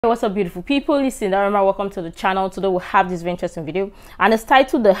Hey, what's up, beautiful people? It's Sindafam. Welcome to the channel. Today we'll have this very interesting video, and it's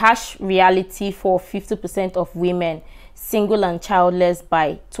titled "The Harsh Reality for 50% of Women Single and Childless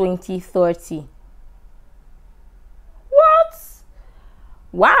by 2030." What?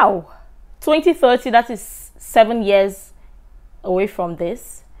 Wow, 2030, that is 7 years away from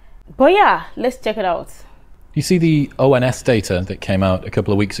this. But yeah, let's check it out. You see the ONS data that came out a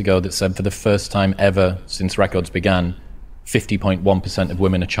couple of weeks ago that said for the first time ever since records began, 50.1% of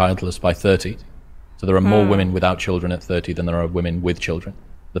women are childless by 30. So there are more women without children at 30 than there are women with children.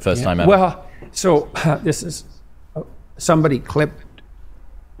 The first time ever. Well, so this is, somebody clipped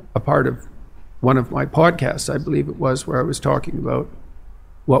a part of one of my podcasts, I believe it was, where I was talking about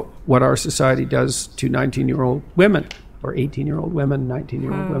what our society does to 19-year-old women, or 18-year-old women,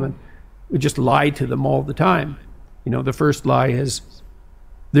 19-year-old women. We just lie to them all the time. You know, the first lie is,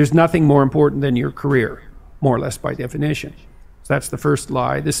 there's nothing more important than your career, more or less by definition. So that's the first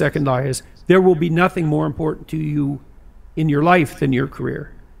lie. The second lie is, there will be nothing more important to you in your life than your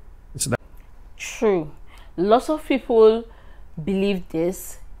career. So True. Lots of people believe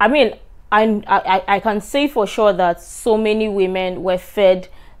this. I mean, I can say for sure that so many women were fed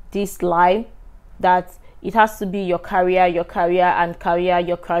this lie that it has to be your career, your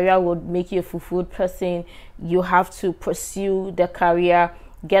career would make you a fulfilled person. You have to pursue the career,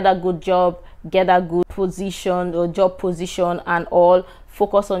 get a good job, get a good position or job position and all.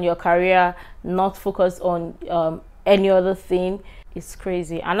 Focus on your career, not focus on any other thing. It's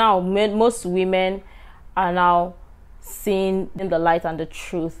crazy. And now most women are now seeing the light and the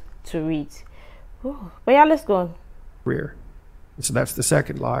truth to read. Ooh. But yeah, let's go on. Career. So that's the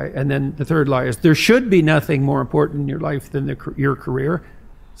second lie. And then the third lie is, there should be nothing more important in your life than your career.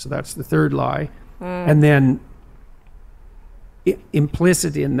 So that's the third lie. And then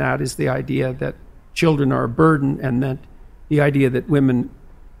implicit in that is the idea that children are a burden, and that the idea that women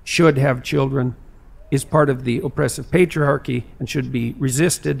should have children is part of the oppressive patriarchy and should be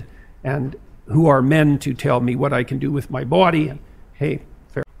resisted. And who are men to tell me what I can do with my body? And hey,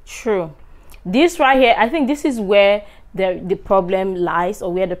 fair. True. This right here, I think this is where the problem lies,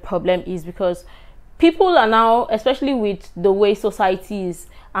 or where the problem is, because people are now, especially with the way society is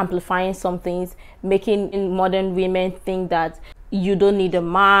amplifying some things, making modern women think that you don't need a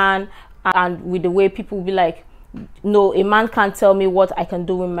man, and with the way people will be like, no, a man can't tell me what I can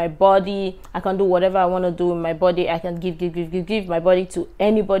do with my body. I can do whatever I want to do with my body. I can give my body to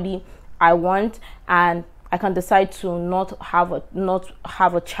anybody I want, and I can decide to not have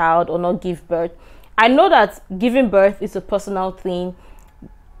a child or not give birth. I know that giving birth is a personal thing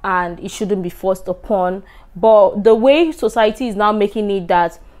and it shouldn't be forced upon, but the way society is now making it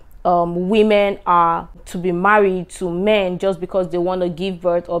that women are to be married to men just because they want to give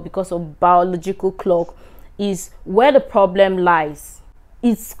birth or because of biological clock is where the problem lies.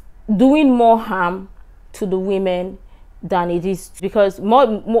 It's doing more harm to the women than it is, because more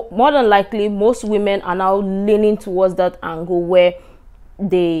than likely most women are now leaning towards that angle where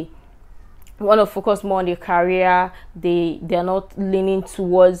they want to focus more on their career. They're not leaning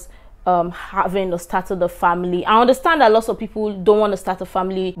towards having or started a family. I understand that lots of people don't want to start a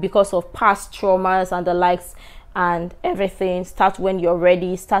family because of past traumas and the likes and everything. Start when you're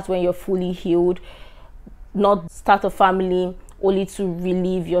ready, start when you're fully healed, not start a family only to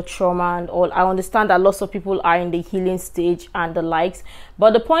relieve your trauma and all. I understand that lots of people are in the healing stage and the likes,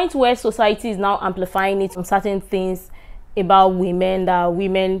 but the point where society is now amplifying it on certain things about women, that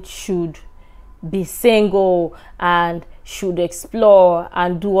women should be single and should explore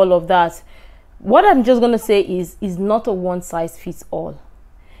and do all of that. What I'm just gonna say is not a one size fits all.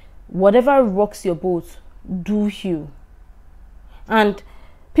 Whatever rocks your boat, do you. And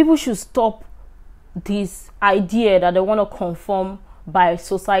people should stop this idea that they want to conform by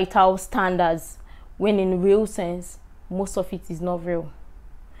societal standards, when in real sense most of it is not real.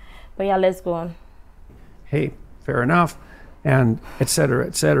 But yeah, let's go on. Hey, fair enough, and etc.,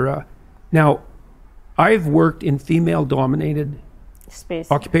 etc. Now, I've worked in female-dominated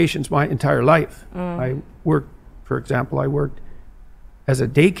occupations my entire life. I worked, for example, I worked as a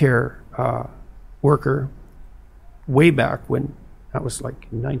daycare worker way back when, that was like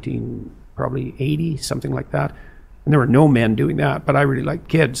 1980, something like that. And there were no men doing that, but I really liked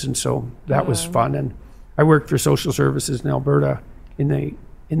kids, and so that was fun. And I worked for social services in Alberta in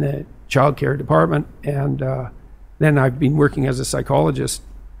the child care department, and then I've been working as a psychologist,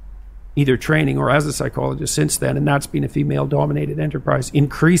 either training or as a psychologist since then, and that's been a female-dominated enterprise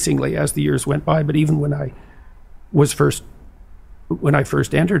increasingly as the years went by. But even when I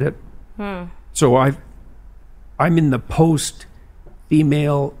first entered it, so I'm in the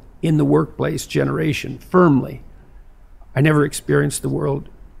post-female in the workplace generation firmly. I never experienced the world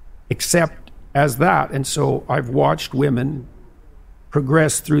accept as that. And so I've watched women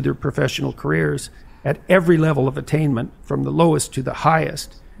progress through their professional careers at every level of attainment, from the lowest to the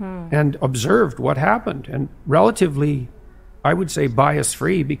highest, and observed what happened. And relatively, I would say,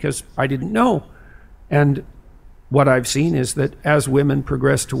 bias-free, because I didn't know. And what I've seen is that as women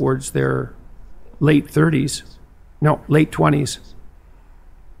progress towards their late 20s,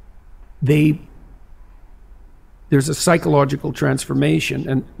 there's a psychological transformation.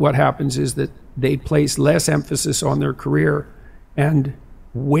 And what happens is that they place less emphasis on their career and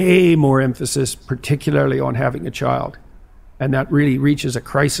way more emphasis, particularly on having a child. And that really reaches a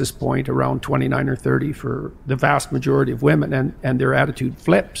crisis point around 29 or 30 for the vast majority of women, and their attitude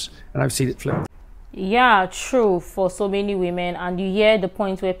flips. And I've seen it flip. Yeah, true, for so many women. And you hear the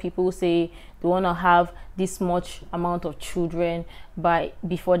point where people say they want to have this much amount of children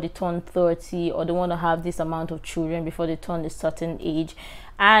before they turn 30, or they want to have this amount of children before they turn a certain age.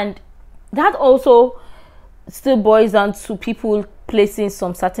 And that also still boils down to people placing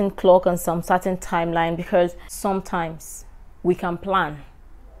some certain clock and some certain timeline, because sometimes we can plan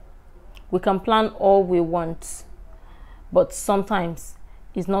all we want, but sometimes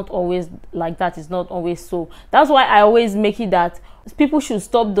it's not always like that. It's not always so. That's why I always make it that people should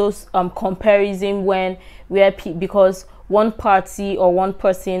stop those comparison because one party or one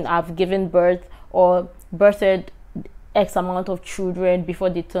person have given birth or birthed X amount of children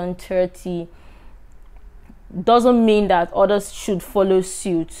before they turn 30 doesn't mean that others should follow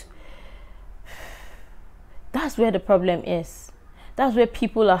suit. That's where the problem is. That's where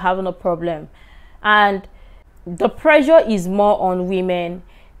people are having a problem. And the pressure is more on women,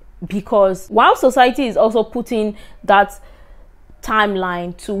 because while society is also putting that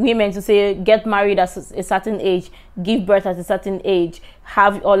timeline to women to say, get married at a certain age, give birth at a certain age,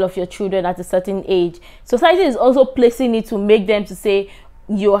 have all of your children at a certain age, society is also placing it to make them to say,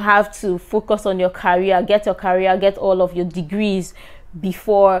 you have to focus on your career, get all of your degrees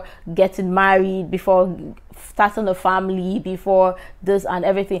before getting married, before starting a family, before this and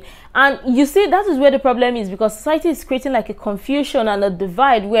everything. And you see, that is where the problem is, because society is creating like a confusion and a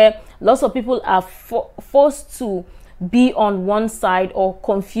divide where lots of people are forced to be on one side or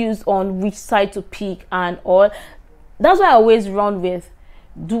confused on which side to pick and all. That's why I always run with,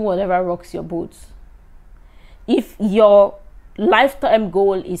 do whatever rocks your boat. If your lifetime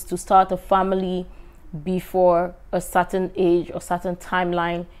goal is to start a family before a certain age or certain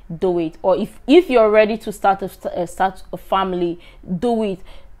timeline, do it. Or if you're ready to start a family, do it.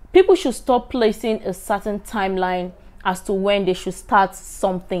 People should stop placing a certain timeline as to when they should start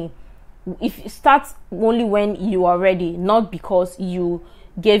something. If it starts only when you are ready, not because you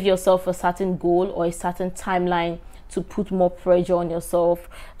gave yourself a certain goal or a certain timeline to put more pressure on yourself.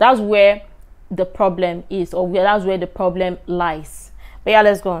 That's where the problem is, or that's where the problem lies. But yeah,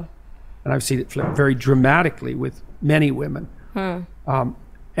 let's go on. And I've seen it flip very dramatically with many women.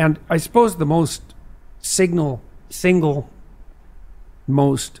 And I suppose the most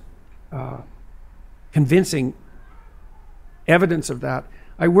most convincing evidence of that,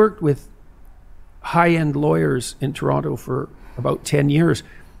 I worked with high-end lawyers in Toronto for about 10 years.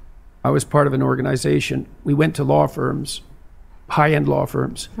 I was part of an organization. We went to law firms, high-end law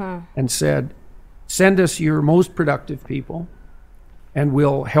firms, and said, send us your most productive people, and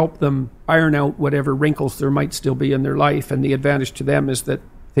we'll help them iron out whatever wrinkles there might still be in their life. And the advantage to them is that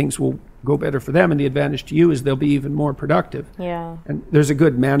things will go better for them, and the advantage to you is they'll be even more productive. Yeah. And there's a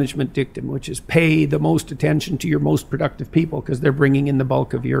good management dictum, which is pay the most attention to your most productive people, because they're bringing in the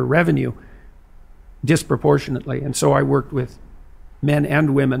bulk of your revenue disproportionately. And so I worked with men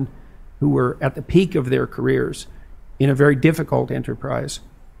and women who were at the peak of their careers in a very difficult enterprise.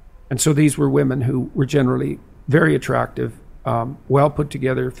 And so these were women who were generally very attractive, well put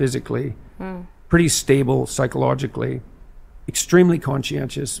together physically, pretty stable psychologically, extremely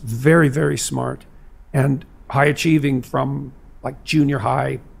conscientious, very, very smart, and high achieving from like junior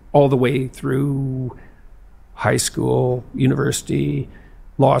high all the way through high school, university,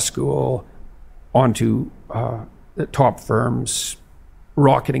 law school, onto the top firms,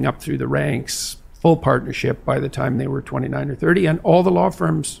 rocketing up through the ranks, full partnership by the time they were 29 or 30. And all the law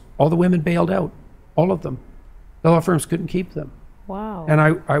firms, all the women bailed out, all of them. The law firms couldn't keep them. Wow. And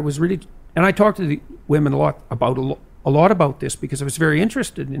I was really, and I talked to the women a lot about this, because I was very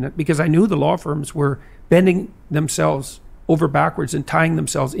interested in it, because I knew the law firms were bending themselves over backwards and tying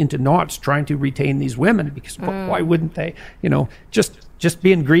themselves into knots trying to retain these women, because why wouldn't they? You know, just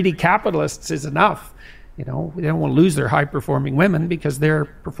being greedy capitalists is enough. You know, they don't want to lose their high-performing women because they're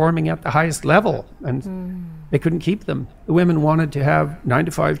performing at the highest level, and they couldn't keep them. The women wanted to have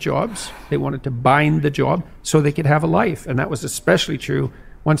 9-to-5 jobs. They wanted to bind the job so they could have a life, and that was especially true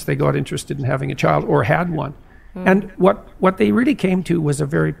once they got interested in having a child or had one. And what they really came to was a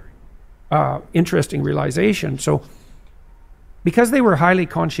very interesting realization. So because they were highly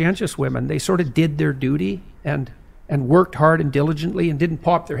conscientious women, they sort of did their duty and worked hard and diligently and didn't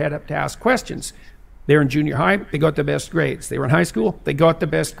pop their head up to ask questions. They were in junior high, they got the best grades. They were in high school, they got the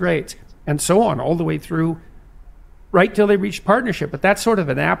best grades, and so on, all the way through, right till they reached partnership. But that's sort of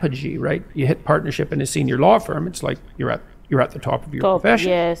an apogee, right? You hit partnership in a senior law firm, it's like you're at the top of your profession.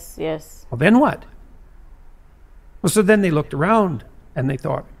 Yes, yes. Well, then what? Well, so then they looked around and they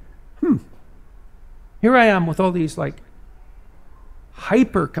thought, here I am with all these like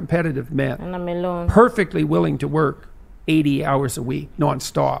hyper-competitive men, and I'm alone, perfectly willing to work 80 hours a week,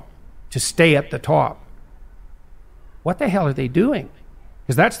 non-stop, to stay at the top. What the hell are they doing?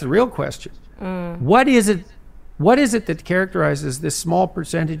 Because that's the real question. What is it that characterizes this small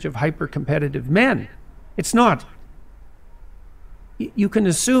percentage of hyper-competitive men? It's not. You can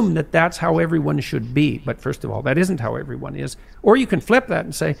assume that that's how everyone should be, but first of all, that isn't how everyone is. Or you can flip that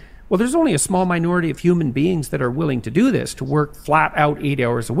and say, well, there's only a small minority of human beings that are willing to do this, to work flat out 8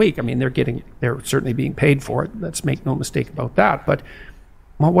 hours a week. I mean, they're certainly being paid for it. Let's make no mistake about that. But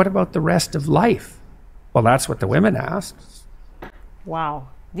well, what about the rest of life? Well, that's what the women ask. Wow,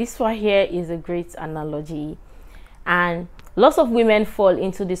 this right here is a great analogy, and lots of women fall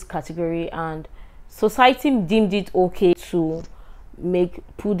into this category, and society deemed it okay to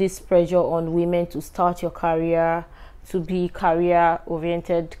put this pressure on women to start your career, to be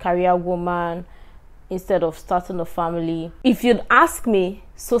career-oriented, career woman, instead of starting a family. If you'd ask me,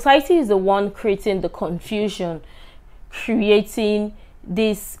 society is the one creating the confusion, creating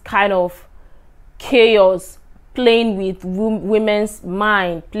this kind of chaos, playing with women's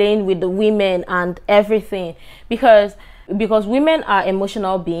mind, playing with the women and everything, because women are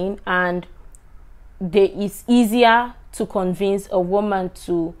emotional beings, and it's easier to convince a woman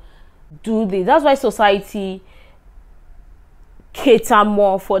to do this. That's why society cater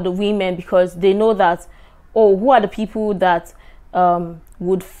more for the women, because they know that, oh, who are the people that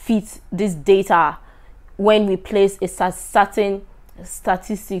would fit this data when we place a certain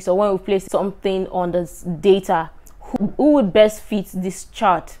statistics, or when we place something on this data, who would best fit this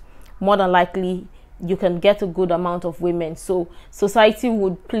chart? More than likely you can get a good amount of women. So society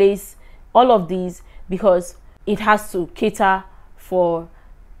would place all of these because it has to cater for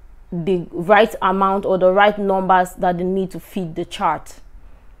the right amount or the right numbers that they need to feed the chart.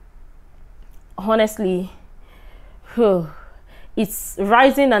 Honestly, it's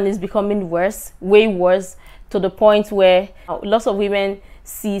rising and it's becoming worse, way worse, to the point where lots of women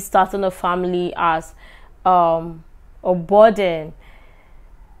see starting a family as a burden,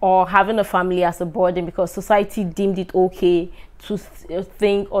 or having a family as a burden, because society deemed it okay to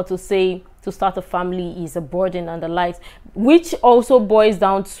think or to say to start a family is a burden and the likes, which also boils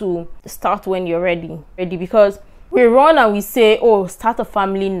down to start when you're ready, because we run and we say, oh, start a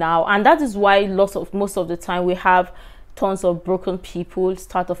family now, and that is why most of the time we have tons of broken people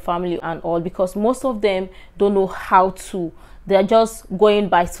start a family and all, because most of them don't know how to. They're just going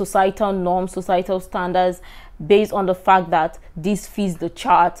by societal norms, societal standards, based on the fact that this fits the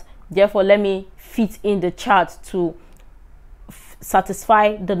chart, therefore let me fit in the chart to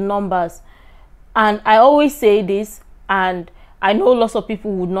satisfy the numbers. And I always say this, and I know lots of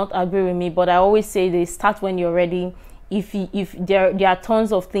people would not agree with me, but I always say this: start when you're ready. If there are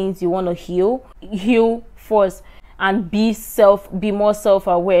tons of things you want to heal first, and be more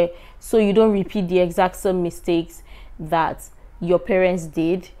self-aware, so you don't repeat the exact same mistakes that your parents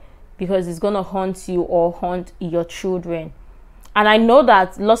did, because it's going to haunt you or haunt your children. And I know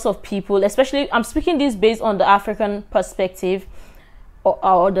that lots of people, especially, I'm speaking this based on the African perspective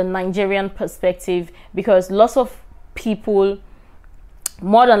or the Nigerian perspective, because lots of people,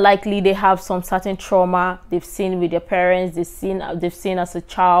 more than likely, they have some certain trauma they've seen with their parents, they've seen as a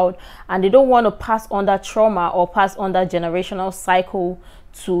child, and they don't want to pass on that trauma or pass on that generational cycle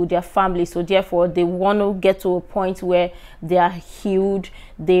to their family. So therefore they want to get to a point where they are healed,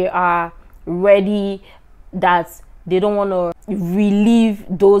 they are ready, that they don't want to relive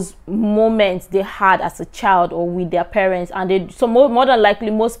those moments they had as a child or with their parents. And more than likely,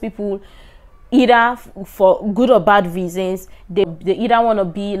 most people, either for good or bad reasons, they either want to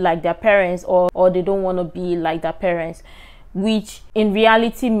be like their parents or they don't want to be like their parents, which in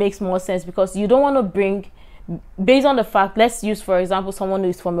reality makes more sense, because you don't want to bring, based on the fact, let's use for example someone who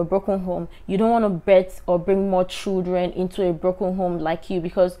is from a broken home, you don't want to bet or bring more children into a broken home like you,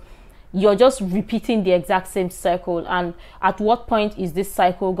 because you're just repeating the exact same cycle. And at what point is this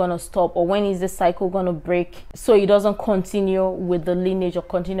cycle gonna stop, or when is this cycle gonna break, so it doesn't continue with the lineage or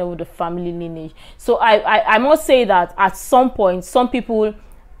continue with the family lineage? So I must say that at some point, some people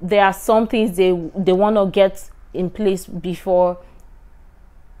there are some things they want to get in place before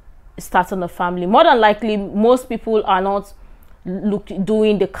starting a family. More than likely, most people are not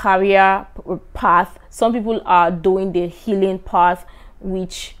doing the career path. Some people are doing the healing path,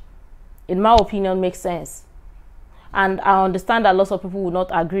 which in my opinion makes sense. And I understand that lots of people will not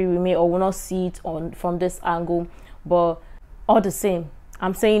agree with me or will not see it from this angle, but all the same,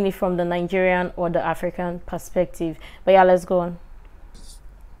 I'm saying it from the Nigerian or the African perspective. But yeah, let's go on.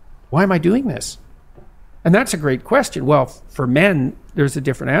 Why am I doing this? And that's a great question. Well, for men, there's a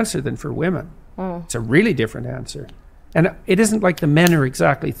different answer than for women. It's a really different answer. And it isn't like the men are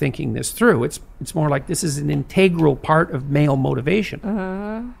exactly thinking this through. It's more like this is an integral part of male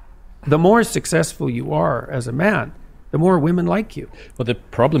motivation. The more successful you are as a man, the more women like you. Well, the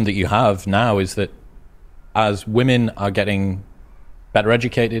problem that you have now is that as women are getting better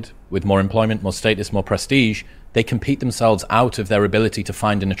educated, with more employment, more status, more prestige, they compete themselves out of their ability to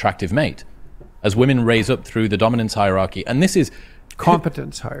find an attractive mate. As women raise up through the dominance hierarchy, and this is...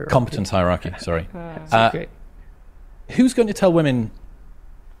 Competence hierarchy. Competence hierarchy, sorry. Okay. Who's going to tell women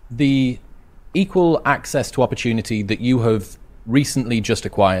the equal access to opportunity that you have recently just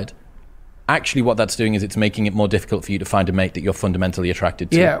acquired? Actually, what that's doing is it's making it more difficult for you to find a mate that you're fundamentally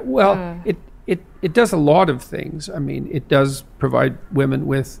attracted to. Yeah, well, it does a lot of things. I mean, it does provide women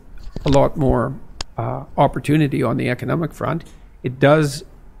with a lot more opportunity on the economic front. It does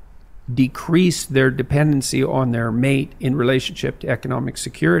decrease their dependency on their mate in relationship to economic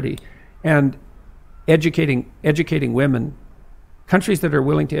security. And educating women, countries that are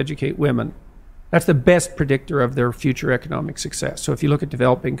willing to educate women, that's the best predictor of their future economic success. So if you look at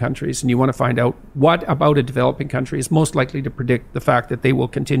developing countries and you want to find out what about a developing country is most likely to predict the fact that they will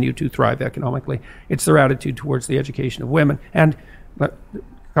continue to thrive economically, it's their attitude towards the education of women. And a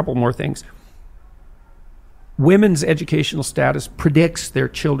couple more things. Women's educational status predicts their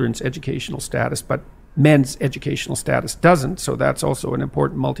children's educational status, but men's educational status doesn't. So that's also an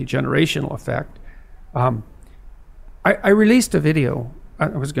important multi-generational effect. I released a video. I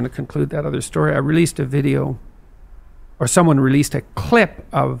was going to conclude that other story. I released a video, or someone released a clip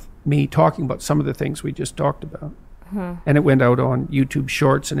of me talking about some of the things we just talked about. And it went out on YouTube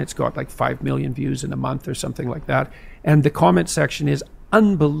Shorts, and it's got like 5 million views in a month or something like that. And the comment section is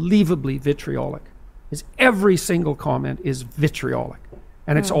unbelievably vitriolic. Every single comment is vitriolic,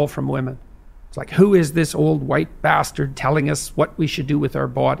 and it's all from women. It's like, who is this old white bastard telling us what we should do with our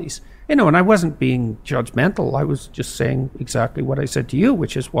bodies? You know, and I wasn't being judgmental. I was just saying exactly what I said to you,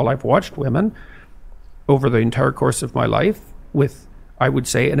 which is, well, I've watched women over the entire course of my life with, I would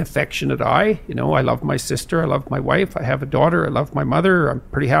say, an affectionate eye. You know, I love my sister, I love my wife, I have a daughter, I love my mother. I'm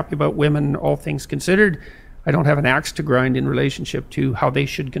pretty happy about women, all things considered. I don't have an axe to grind in relationship to how they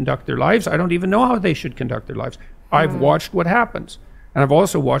should conduct their lives. I don't even know how they should conduct their lives. I've watched what happens. And I've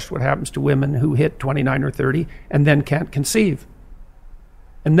also watched what happens to women who hit 29 or 30 and then can't conceive.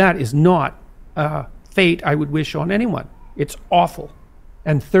 And that is not a fate I would wish on anyone. It's awful.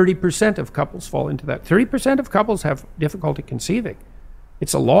 And 30% of couples fall into that. 30% of couples have difficulty conceiving.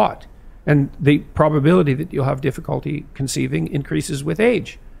 It's a lot. And the probability that you'll have difficulty conceiving increases with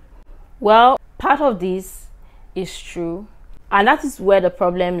age. Well, part of this is true. And that is where the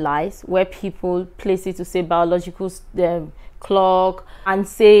problem lies, where people place it to say biological clock and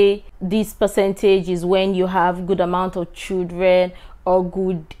say this percentage is when you have good amount of children or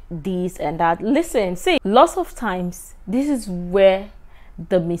good this and that. Listen, see, lots of times this is where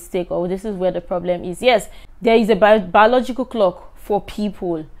the mistake or this is where the problem is. Yes, there is a biological clock for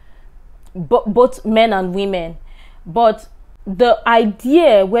people, both men and women, but the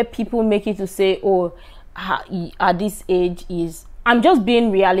idea where people make it to say, oh, at this age is, I'm just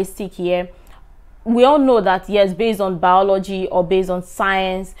being realistic here. We all know that, yes, based on biology or based on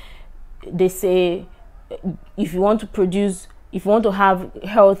science, they say if you want to produce, if you want to have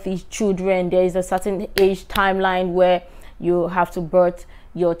healthy children, there is a certain age timeline where you have to birth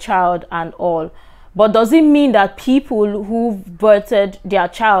your child and all. But does it mean that people who've birthed their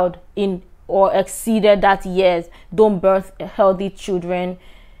child in or exceeded that years don't birth healthy children?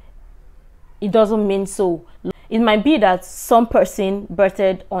 It doesn't mean so. It might be that some person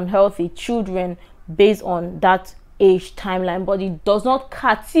birthed unhealthy children based on that age timeline, but it does not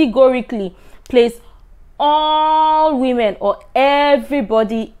categorically place all women or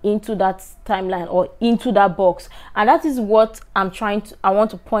everybody into that timeline or into that box. And that is what I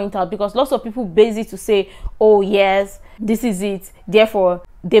want to point out, because lots of people base it to say, oh yes, this is it, therefore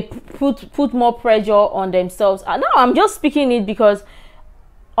they put more pressure on themselves. And now I'm just speaking it because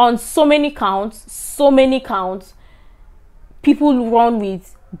on so many counts, people run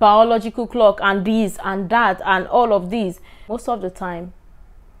with biological clock and this and that and all of these. Most of the time,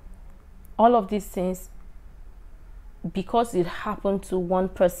 all of these things, because it happened to one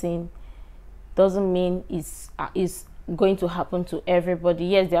person, doesn't mean it's going to happen to everybody.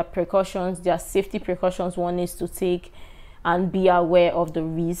 Yes, there are precautions, there are safety precautions one needs to take, and be aware of the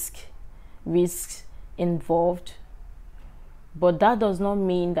risks involved. But that does not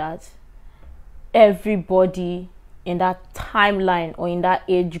mean that everybody in that timeline or in that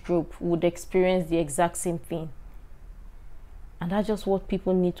age group would experience the exact same thing. And that's just what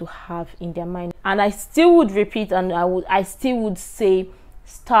people need to have in their mind. And I still would repeat, and I still would say,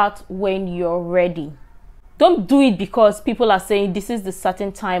 start when you're ready. Don't do it because people are saying this is the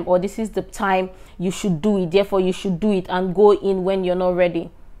certain time, or this is the time you should do it, therefore you should do it, and go in when you're not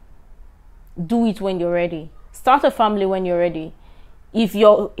ready. Do it when you're ready. Start a family when you're ready. If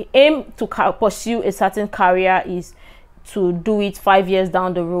your aim to pursue a certain career is to do it 5 years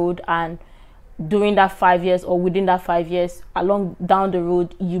down the road, and during that 5 years or within that 5 years along down the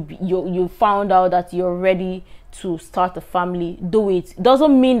road you found out that you're ready to start a family, do it. It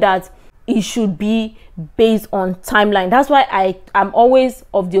doesn't mean that it should be based on timeline. That's why I'm always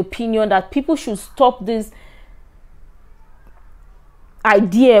of the opinion that people should stop this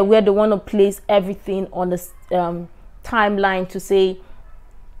idea where they want to place everything on the timeline to say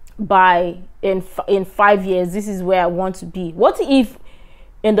in 5 years this is where I want to be. What if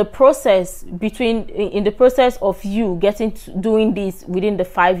in the process of you getting to doing this within the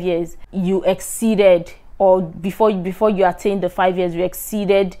 5 years, you exceeded, or before you attained the 5 years, you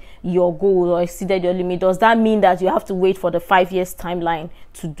exceeded your goal or exceeded your limit? Does that mean that you have to wait for the 5 years timeline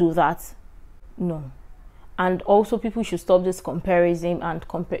to do that? No. And also, people should stop this comparison and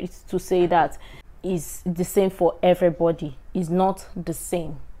compare it to say that is the same for everybody. It's not the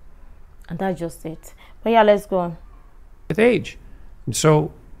same. And that's just it. But yeah, let's go on. With age. And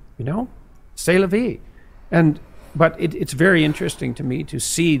so, you know, c'est la vie. But it's very interesting to me to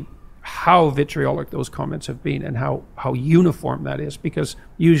see how vitriolic those comments have been and how uniform that is, because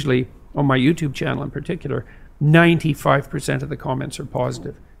usually on my YouTube channel in particular, 95% of the comments are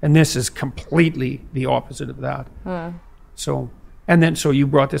positive. And this is completely the opposite of that. So you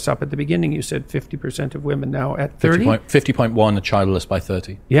brought this up at the beginning. You said 50% of women now at 30? 50.1 are childless by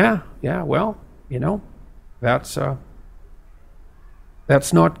 30. Yeah. Well, you know, that's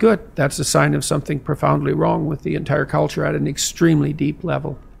not good. That's a sign of something profoundly wrong with the entire culture at an extremely deep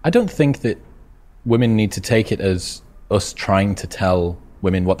level. I don't think that women need to take it as us trying to tell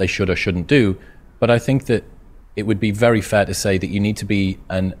women what they should or shouldn't do, but I think that it would be very fair to say that you need to be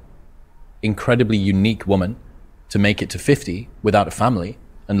an incredibly unique woman to make it to 50 without a family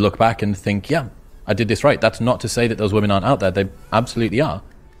and look back and think, yeah, I did this right. That's not to say that those women aren't out there. They absolutely are.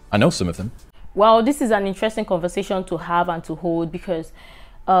 I know some of them. Well, this is an interesting conversation to have and to hold, because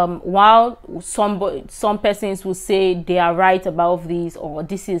while some persons will say they are right about this, or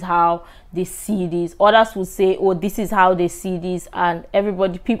this is how they see this, others will say, oh, this is how they see this, and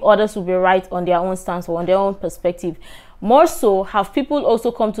others will be right on their own stance or on their own perspective. More so, have people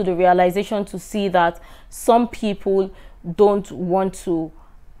also come to the realization to see that some people don't want to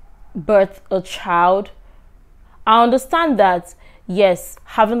birth a child. I understand that, yes,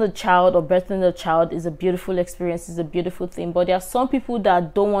 having a child or birthing a child is a beautiful experience, is a beautiful thing, but there are some people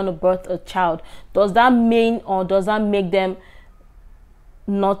that don't want to birth a child. Does that mean, or does that make them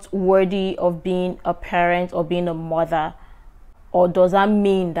not worthy of being a parent or being a mother? Or does that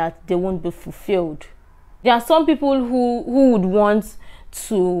mean that they won't be fulfilled? There are some people who would want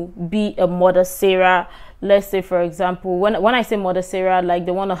to be a Mother Sarah. Let's say, for example, when I say Mother Sarah, like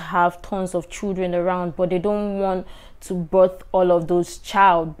they want to have tons of children around, but they don't want to birth all of those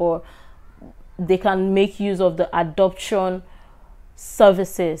child, but they can make use of the adoption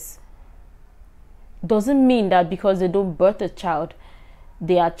services. Doesn't mean that because they don't birth a child,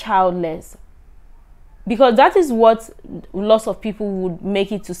 they are childless. Because that is what lots of people would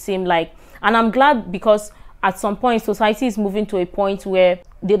make it to seem like. And I'm glad, because at some point society is moving to a point where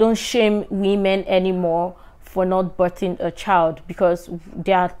they don't shame women anymore for not birthing a child, because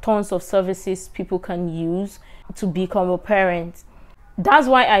there are tons of services people can use to become a parent. That's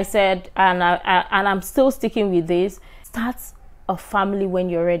why I said, and I'm still sticking with this, start a family when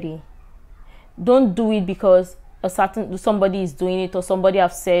you're ready. Don't do it because somebody is doing it, or somebody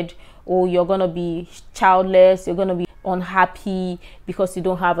have said, oh, you're gonna be childless, you're gonna be unhappy because you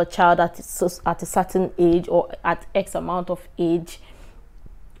don't have a child at a certain age or at X amount of age,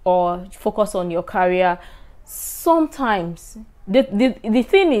 or focus on your career. Sometimes the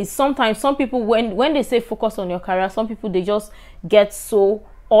thing is, sometimes some people, when they say focus on your career, some people, they just get so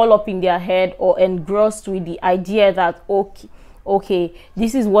all up in their head or engrossed with the idea that okay,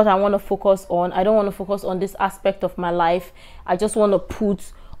 this is what I want to focus on. I don't want to focus on this aspect of my life. I just want to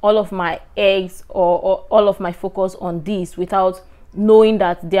put all of my eggs or all of my focus on this without knowing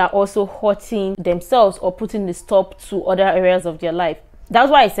that they are also hurting themselves or putting the stop to other areas of their life.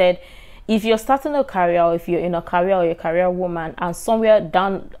 That's why I said, if you're starting a career, or if you're in a career or you're a career woman, and somewhere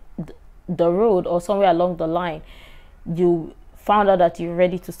down the road or somewhere along the line you found out that you're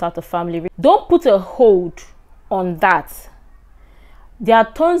ready to start a family, don't put a hold on that. There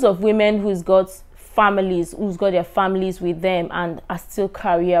are tons of women who's got families, who's got their families with them and are still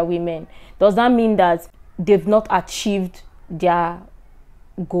career women. Does that mean that they've not achieved their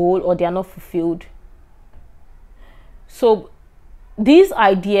goal or they are not fulfilled? So this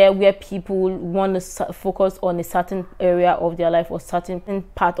idea where people want to focus on a certain area of their life or certain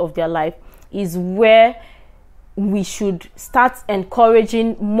part of their life is where we should start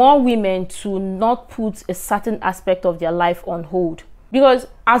encouraging more women to not put a certain aspect of their life on hold. Because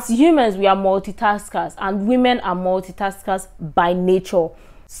as humans, we are multitaskers, and women are multitaskers by nature.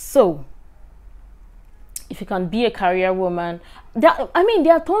 So if you can be a career woman, there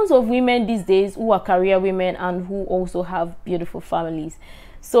are tons of women these days who are career women and who also have beautiful families.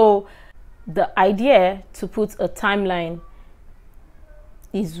 So the idea to put a timeline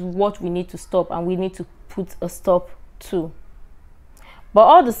is what we need to stop, and we need to put a stop to. But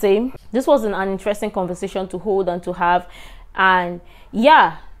all the same, this was an interesting conversation to hold and to have. And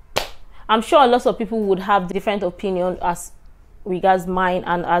yeah, I'm sure lots of people would have different opinion as regards mine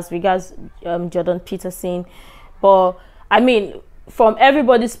and as regards Jordan Peterson. But I mean, from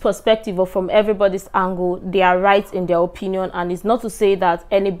everybody's perspective or from everybody's angle, they are right in their opinion. And it's not to say that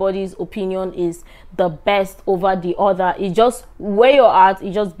anybody's opinion is the best over the other. It's just where you're at.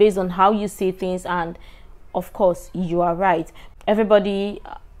 It's just based on how you see things. And of course, you are right. Everybody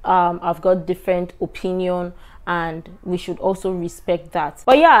have got different opinion, and we should also respect that.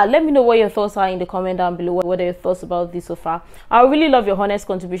 But yeah, let me know what your thoughts are in the comment down below. What are your thoughts about this so far? I really love your honest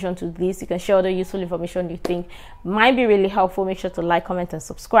contribution to this. You can share all the useful information you think might be really helpful. Make sure to like, comment, and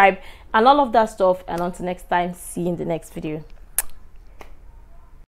subscribe and all of that stuff. And until next time, see you in the next video.